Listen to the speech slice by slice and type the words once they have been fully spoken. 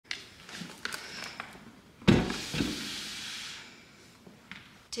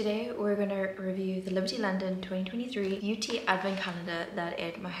Today we're going to review the Liberty London 2023 beauty advent calendar that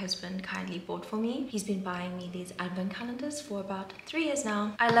Ed, my husband, kindly bought for me. He's been buying me these advent calendars for about 3 years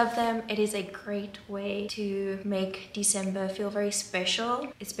now. I love them. It is a great way to make December feel very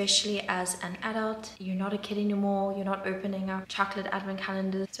special, especially as an adult. You're not a kid anymore. You're not opening up chocolate advent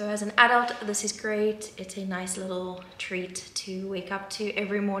calendars. So as an adult, this is great. It's a nice little treat to wake up to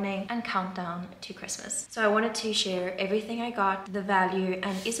every morning and count down to Christmas. So I wanted to share everything I got, the value,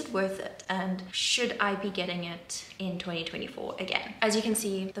 and is it worth it, and should I be getting it in 2024 again? As you can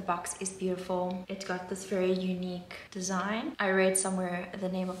see, the box is beautiful. It's got this very unique design. I read somewhere the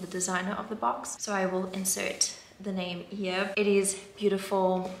name of the designer of the box, so I will insert the name here. It is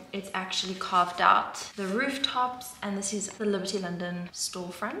beautiful. It's actually carved out the rooftops, and this is the Liberty London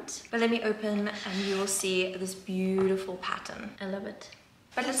storefront. But let me open and you will see this beautiful pattern. I love it.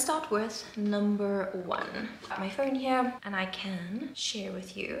 But let's start with number 1. Got my phone here and I can share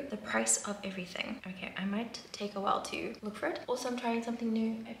with you the price of everything. Okay, I might take a while to look for it. Also, I'm trying something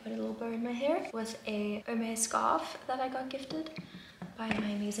new. I put a little bow in my hair with a Omer scarf that I got gifted by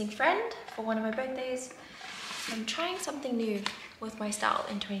my amazing friend for one of my birthdays. I'm trying something new with my style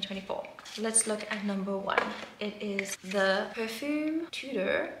in 2024. Let's look at number 1. It is the Parfum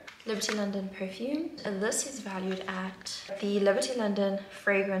Tudor Liberty London perfume. And this is valued at, the Liberty London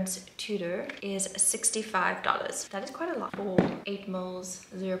fragrance Tudor is $65. That is quite a lot for 8 mils,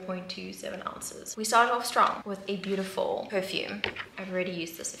 0.27 ounces. We started off strong with a beautiful perfume. I've already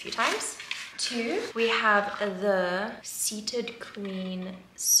used this a few times. 2, we have the Seated Queen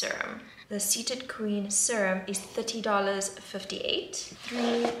Serum. The Seated Queen Serum is $30.58.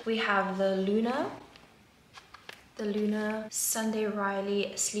 3, we have the Luna Sunday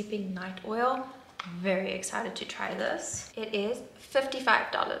Riley Sleeping Night Oil. I'm very excited to try this. It is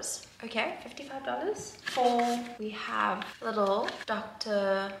 $55. Okay, $55. 4, we have little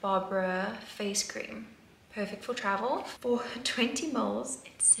Dr. Barbara face cream. Perfect for travel. For 20 mils,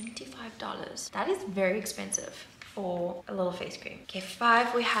 it's $75. That is very expensive for a little face cream. Okay,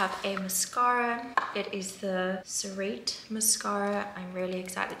 5, we have a mascara. It is the Cerate mascara. I'm really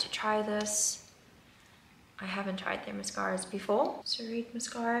excited to try this. I haven't tried their mascaras before. Cerate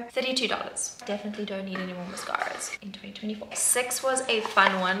mascara, $32. Definitely don't need any more mascaras in 2024. 6 was a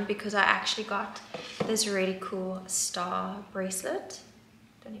fun one because I actually got this really cool star bracelet.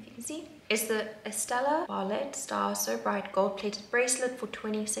 Don't know if you can see. It's the Estella Bartlett Star So Bright gold plated bracelet for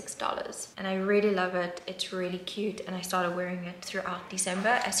 $26. And I really love it. It's really cute, and I started wearing it throughout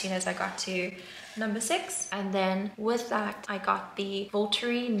December as soon as I got to number 6. And then with that, I got the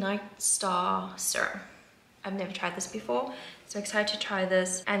Volturi Night Star Serum. I've never tried this before, so excited to try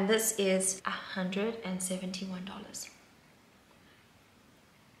this. And this is $171.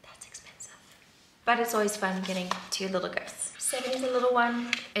 That's expensive. But it's always fun getting 2 little gifts. 7 is a little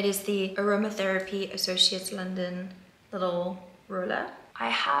one. It is the Aromatherapy Associates London little roller. I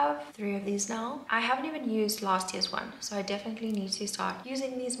have 3 of these now. I haven't even used last year's one, so I definitely need to start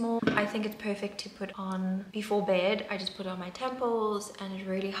using these more. I think it's perfect to put on before bed. I just put it on my temples and it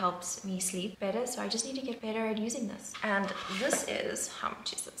really helps me sleep better, so I just need to get better at using this. And this is, how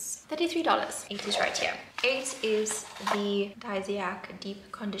much is this? $33. 8 is right here. 8 is the Dizziak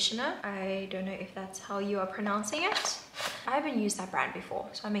Deep Conditioner. I don't know if that's how you are pronouncing it. I haven't used that brand before,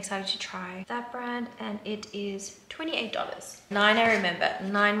 so I'm excited to try that brand, and it is $28. 9, I remember.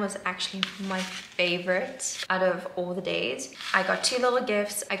 9 was actually my favorite out of all the days. I got 2 little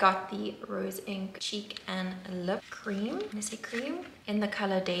gifts. I got the Rose Ink Cheek and Lip Cream. Can I say cream? In the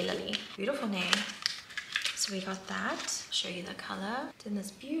color Daylily. Beautiful name. So we got that. I'll show you the color. It's in this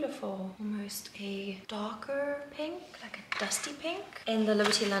beautiful, almost a darker pink, like a dusty pink. In the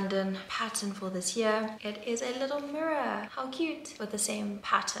Liberty London pattern for this year, it is a little mirror. How cute. With the same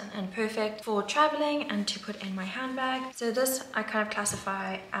pattern, and perfect for traveling and to put in my handbag. So this I kind of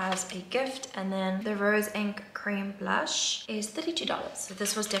classify as a gift. And then the Rose Ink Cream Blush is $32. So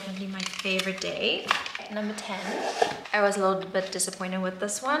this was definitely my favorite day. Number 10. I was a little bit disappointed with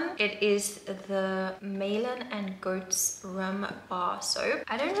this one. It is the Malin+Goetz Rum Bar Soap.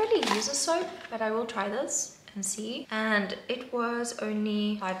 I don't really use a soap, but I will try this and see. And it was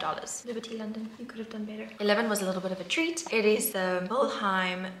only $5. Liberty London, you could have done better. 11 was a little bit of a treat. It is the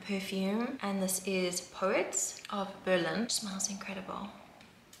Milheim perfume, and this is Poets of Berlin. It smells incredible.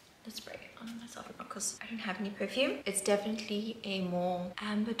 Let's spray it on myself because I don't have any perfume. It's definitely a more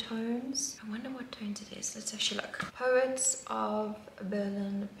amber tones. I wonder what tones it is. Let's actually look. Poets of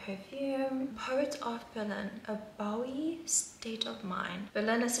Berlin perfume. Poets of Berlin, a Bowie state of mind.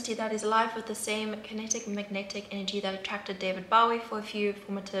 Berlin, a city that is alive with the same kinetic magnetic energy that attracted David Bowie for a few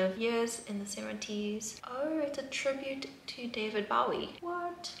formative years in the 70s. Oh, it's a tribute to David Bowie.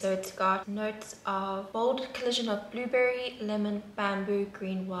 What? So it's got notes of bold collision of blueberry, lemon, bamboo,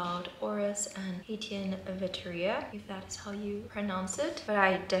 green wild, orris, and Haitian viteria, if that is how you pronounce it. But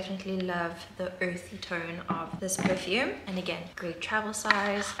I definitely love the earthy tone of this perfume. And again, great travel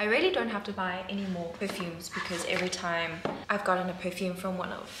size. I really don't have to buy any more perfumes because every time I've gotten a perfume from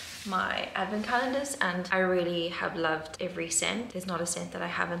one of my advent calendars and I really have loved every scent. There's not a scent that I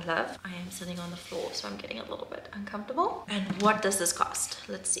haven't loved. I am sitting on the floor, so I'm getting a little bit uncomfortable. And what does this cost?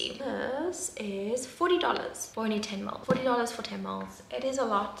 Let's see. This is $40 for only 10 ml. $40 for 10 ml. It is a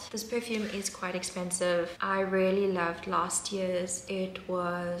lot. This perfume is quite expensive. I really loved last year's. It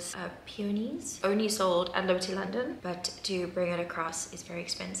was Peonies, only sold at Liberty London, but to bring it across is very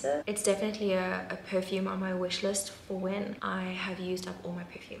expensive. It's definitely a perfume on my wish list for when I have used up all my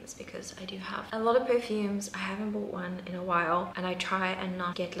perfumes, because I do have a lot of perfumes. I haven't bought one in a while and I try and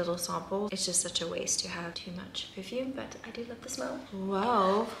not get little samples. It's just such a waste to have too much perfume, but I do love the smell.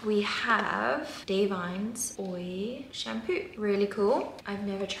 Well, we have Davines Oi Shampoo. Really cool. I've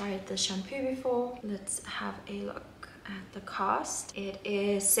never tried this shampoo before. Let's have a look at the cost. It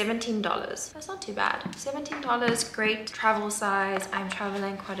is $17. That's not too bad. $17, great travel size. I'm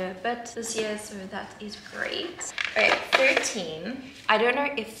traveling quite a bit this year, so that is great. Okay, 13. I don't know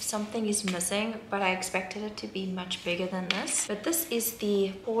if something is missing, but I expected it to be much bigger than this. But this is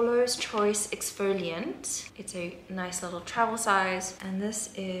the Paula's Choice Exfoliant. It's a nice little travel size, and this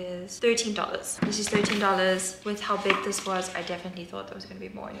is $13. This is $13. With how big this was, I definitely thought there was going to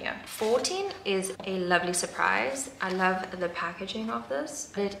be more in here. 14 is a lovely surprise. I love the packaging of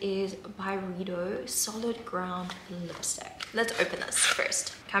this. It is Byredo Solid Ground Lipstick. Let's open this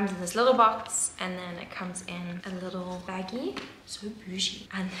first. Comes in this little box, and then it comes in a little baggie. So bougie.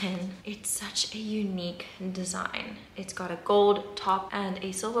 And then it's such a unique design. It's got a gold top and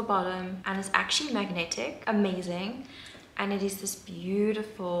a silver bottom, and it's actually magnetic. Amazing. And it is this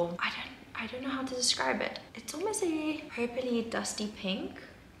beautiful, I don't know how to describe it. It's almost a purpley dusty pink.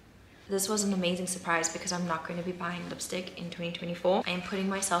 This was an amazing surprise because I'm not going to be buying lipstick in 2024. I am putting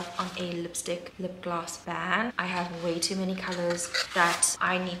myself on a lipstick lip gloss ban. I have way too many colors that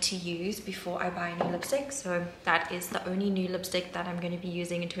I need to use before I buy a new lipstick. So that is the only new lipstick that I'm going to be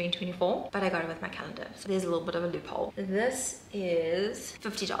using in 2024. But I got it with my calendar. So there's a little bit of a loophole. This is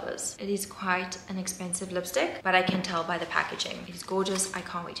 $50. It is quite an expensive lipstick, but I can tell by the packaging. It is gorgeous. I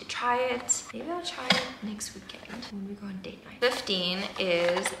can't wait to try it. Maybe I'll try it next weekend when we go on date night. 15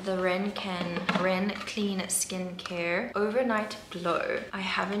 is the Ren Clean Skincare Overnight Glow. I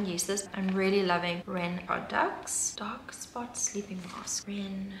haven't used this. I'm really loving Ren products. Dark Spot Sleeping Mask.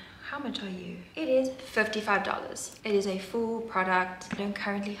 Ren, how much are you? It is $55. It is a full product. I don't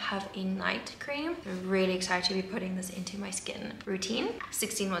currently have a night cream. I'm really excited to be putting this into my skin routine.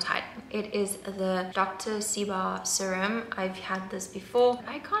 16 was high. It is the Dr. Sebagh Serum. I've had this before.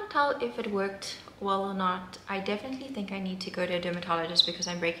 I can't tell if it worked well or not. I definitely think I need to go to a dermatologist because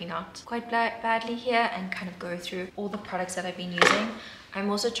I'm breaking out quite badly here and kind of go through all the products that I've been using. I'm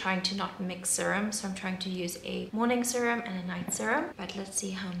also trying to not mix serums, so I'm trying to use a morning serum and a night serum. But let's see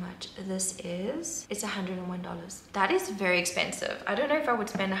how much this is. It's $101. That is very expensive. I don't know if I would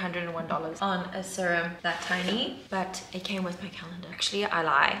spend $101 on a serum that tiny, but it came with my calendar. Actually, I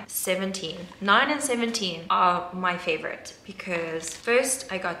lie. 17. 9 and 17 are my favorite because first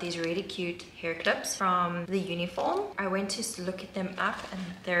I got these really cute hair clips from the uniform. I went to look at them up and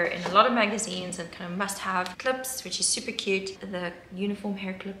they're in a lot of magazines and kind of must-have clips, which is super cute. The uniform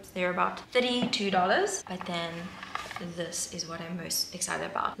hair clips, they're about $32, but then this is what I'm most excited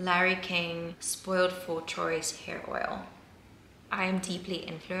about. Larry King Spoiled for Choice Hair Oil. I am deeply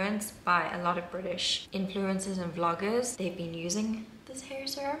influenced by a lot of British influencers and vloggers. They've been using this hair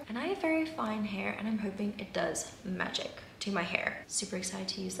serum, and I have very fine hair and I'm hoping it does magic to my hair. Super excited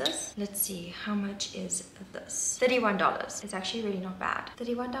to use this. Let's see, how much is this? $31. It's actually really not bad.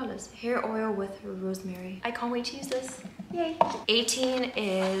 $31. Hair oil with rosemary. I can't wait to use this. Yay. 18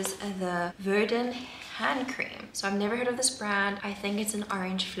 is the Verdun hand cream. So I've never heard of this brand. I think it's an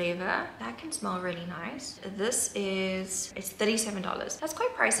orange flavor. That can smell really nice. This is, it's $37. That's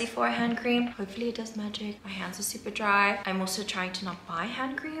quite pricey for a hand cream. Hopefully it does magic. My hands are super dry. I'm also trying to not buy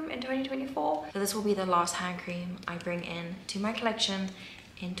hand cream in 2024. So this will be the last hand cream I bring in to my collection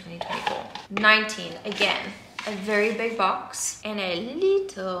in 2024. 19, again, a very big box and a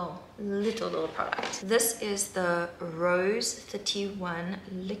little product. This is the Rose 31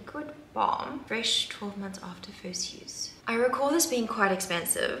 Liquid Balm, fresh 12 months after first use. I recall this being quite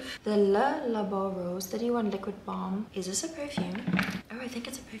expensive. The La Rose 31 Liquid Balm. Is this a perfume? Oh, I think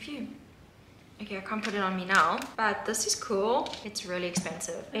it's a perfume. Okay, I can't put it on me now, but this is cool. It's really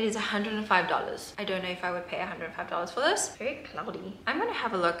expensive. It is $105. I don't know if I would pay $105 for this. Very cloudy. I'm gonna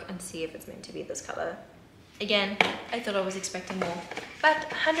have a look and see if it's meant to be this color. Again, I thought I was expecting more, but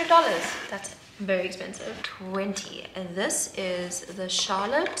 $100, that's very expensive. 20. And this is the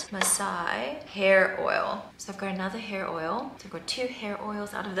Charlotte Masai hair oil. So I've got another hair oil. So I've got 2 hair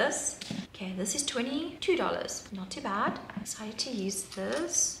oils out of this. Okay, this is $22. Not too bad. I'm excited to use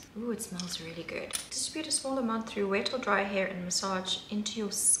this. Ooh, it smells really good. Distribute a small amount through wet or dry hair and massage into your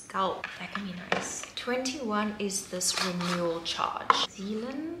scalp. That can be nice. 21 is this renewal charge.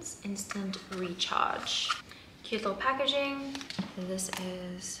 Zealand's instant recharge. Cute little packaging. This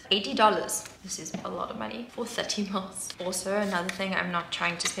is $80. This is a lot of money for 30 mils. Also, another thing I'm not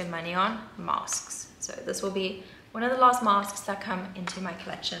trying to spend money on, masks. So this will be one of the last masks that come into my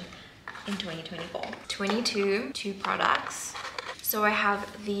collection in 2024. 22, 2 products. So I have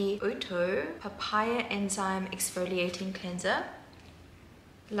the Oto Papaya Enzyme Exfoliating Cleanser.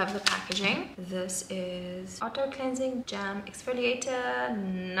 Love the packaging. This is Auto Cleansing Jam Exfoliator,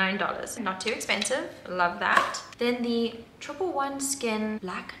 $9. Not too expensive. Love that. Then the 111 Skin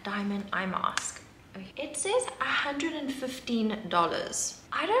Black Diamond Eye Mask. Okay. It says $115.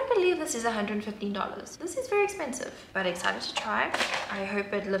 I don't believe this is $115. This is very expensive, but excited to try. I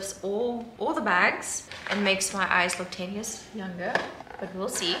hope it lifts all the bags and makes my eyes look 10 years younger, but we'll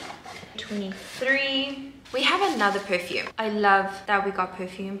see. 23. We have another perfume. I love that we got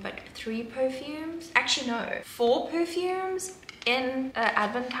perfume, but 3 perfumes. Actually, no, 4 perfumes in an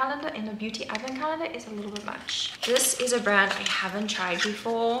advent calendar, in a beauty advent calendar is a little bit much. This is a brand I haven't tried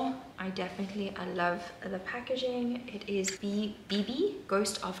before. I love the packaging. It is Bibbi,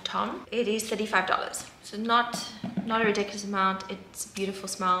 Ghost of Tom. It is $35. So not a ridiculous amount. It's a beautiful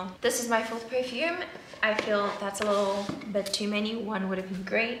smell. This is my 4th perfume. I feel that's a little bit too many. 1 would have been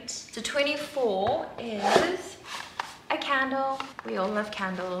great. So 24 is a candle. We all love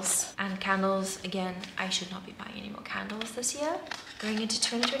candles. And candles, again, I should not be buying any more candles this year. Going into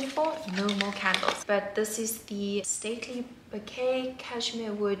 2024, no more candles. But this is the Stately Bouquet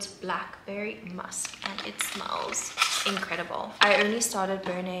Cashmere Woods Blackberry Musk, and it smells incredible. I only started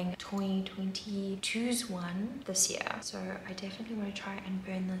burning 2022's one this year, so I definitely want to try and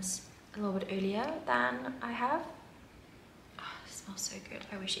burn this a little bit earlier than I have. Oh, it smells so good.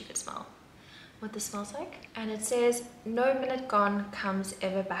 I wish you could smell what this smells like. And it says, no minute gone comes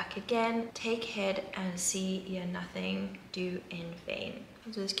ever back again. Take head and see ye nothing do in vain.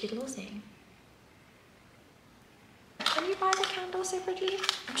 That's this cute little saying. Can you buy the candle separately?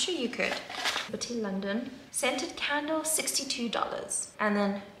 I'm sure you could. Beauty London scented candle, $62. And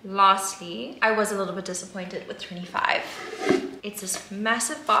then lastly, I was a little bit disappointed with 25. It's this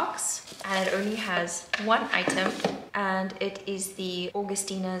massive box and it only has 1 item, and it is the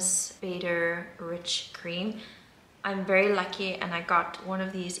Augustinus Bader Rich Cream. I'm very lucky and I got one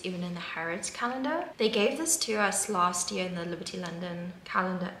of these even in the Harrods calendar. They gave this to us last year in the Liberty London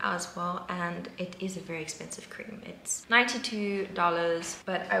calendar as well, and it is a very expensive cream. It's $92,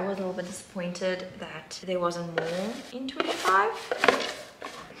 but I was a little bit disappointed that there wasn't more in 25.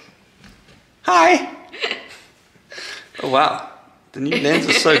 Hi! Oh wow, the new lens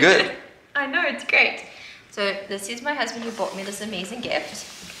is so good. I know, it's great. So this is my husband who bought me this amazing gift.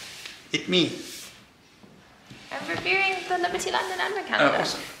 It's me. I'm reviewing the Liberty London advent calendar. Oh,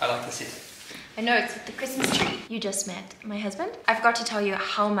 awesome. I like this. I know, it's with the Christmas tree. You just met my husband. I forgot to tell you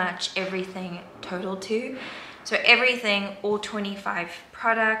how much everything totaled to. So everything, all 25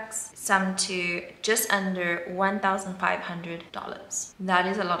 products, summed to just under $1,500. That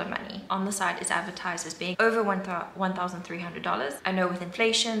is a lot of money. On the site, it's advertised as being over $1,300. I know with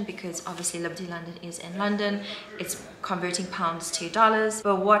inflation, because obviously Liberty London is in London, it's converting pounds to dollars.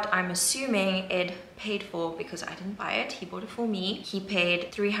 But what I'm assuming it paid for, because I didn't buy it, he bought it for me, he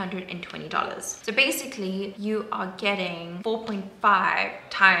paid $320. So basically you are getting 4.5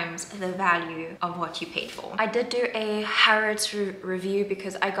 times the value of what you paid for. I did do a Harrods review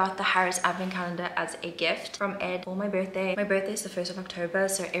because I got the Harrods advent calendar as a gift from Ed for my birthday. My birthday is the 1st of October,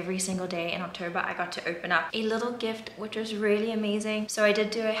 so every single day in October I got to open up a little gift, which was really amazing. So I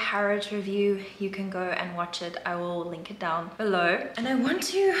did do a Harrods review. You can go and watch it. I will link it down below. And I want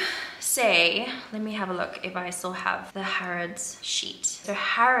to say, let me have a look if I still have the Harrods sheet. So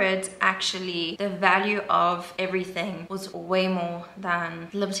Harrods, actually the value of everything was way more than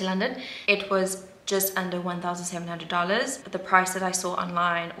Liberty London. It was just under $1,700. The price that I saw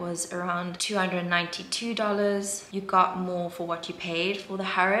online was around $292. You got more for what you paid for the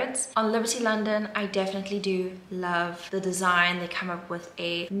Harrods. On Liberty London, I definitely do love the design. They come up with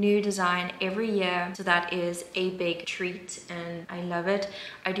a new design every year, so that is a big treat and I love it.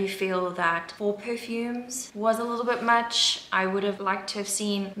 I do feel that for perfumes was a little bit much. I would have liked to have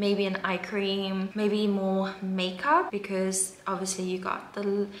seen maybe an eye cream, maybe more makeup, because obviously you got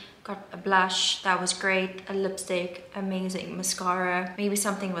a blush, that was great, a lipstick, amazing, mascara, maybe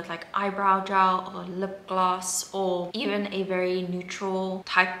something with like eyebrow gel or lip gloss, or even a very neutral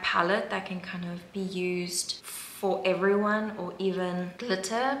type palette that can kind of be used for everyone, or even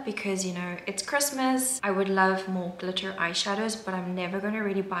glitter, because you know it's Christmas. I would love more glitter eyeshadows, but I'm never going to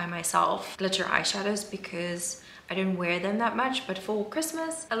really buy myself glitter eyeshadows because I don't wear them that much. But for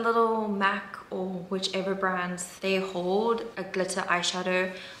Christmas, a little MAC or whichever brands they hold, a glitter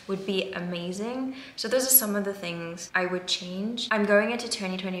eyeshadow would be amazing. So those are some of the things I would change. I'm going into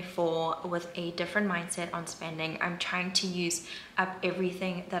 2024 with a different mindset on spending. I'm trying to use up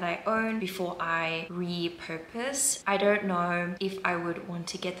everything that I own before I repurpose. I don't know if I would want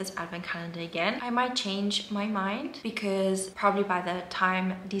to get this advent calendar again. I might change my mind, because probably by the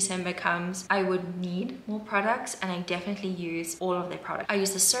time December comes, I would need more products, and I definitely use all of their products. I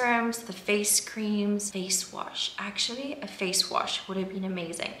use the serums, the face creams, face wash. Actually, a face wash would have been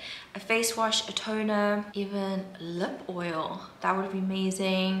amazing. A face wash, a toner, even lip oil. That would be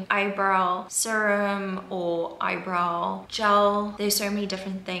amazing. Eyebrow serum or eyebrow gel. There's so many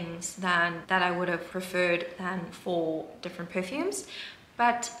different things that I would have preferred than for different perfumes.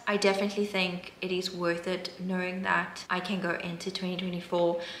 But I definitely think it is worth it, knowing that I can go into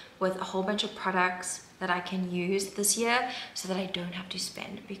 2024 with a whole bunch of products that I can use this year, so that I don't have to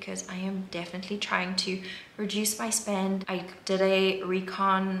spend, because I am definitely trying to reduce my spend. I did a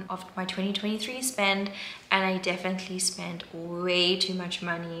recon of my 2023 spend, and I definitely spent way too much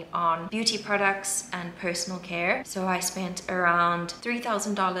money on beauty products and personal care. So I spent around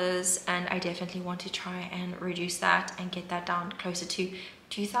 $3,000, and I definitely want to try and reduce that and get that down closer to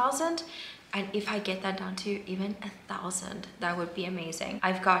 $2,000. And if I get that down to even $1,000, that would be amazing.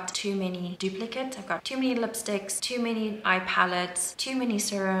 I've got too many duplicates. I've got too many lipsticks, too many eye palettes, too many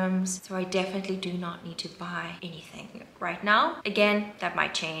serums. So I definitely do not need to buy anything right now. Again, that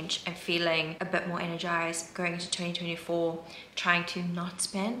might change. I'm feeling a bit more energized going into 2024, trying to not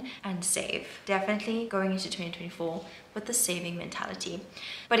spend and save. Definitely going into 2024 with the saving mentality.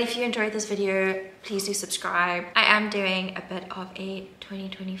 But if you enjoyed this video, please do subscribe. I am doing a bit of a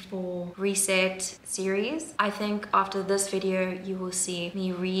 2024 reset series. I think after this video, you will see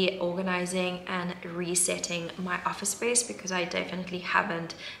me reorganizing and resetting my office space, because I definitely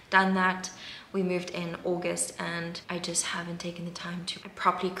haven't done that. We moved in August and I just haven't taken the time to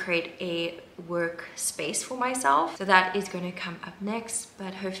properly create a work space for myself. So that is going to come up next.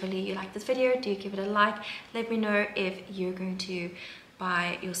 But hopefully you like this video. Do give it a like. Let me know if you're going to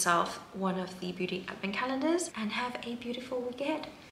buy yourself one of the beauty advent calendars, and have a beautiful week ahead.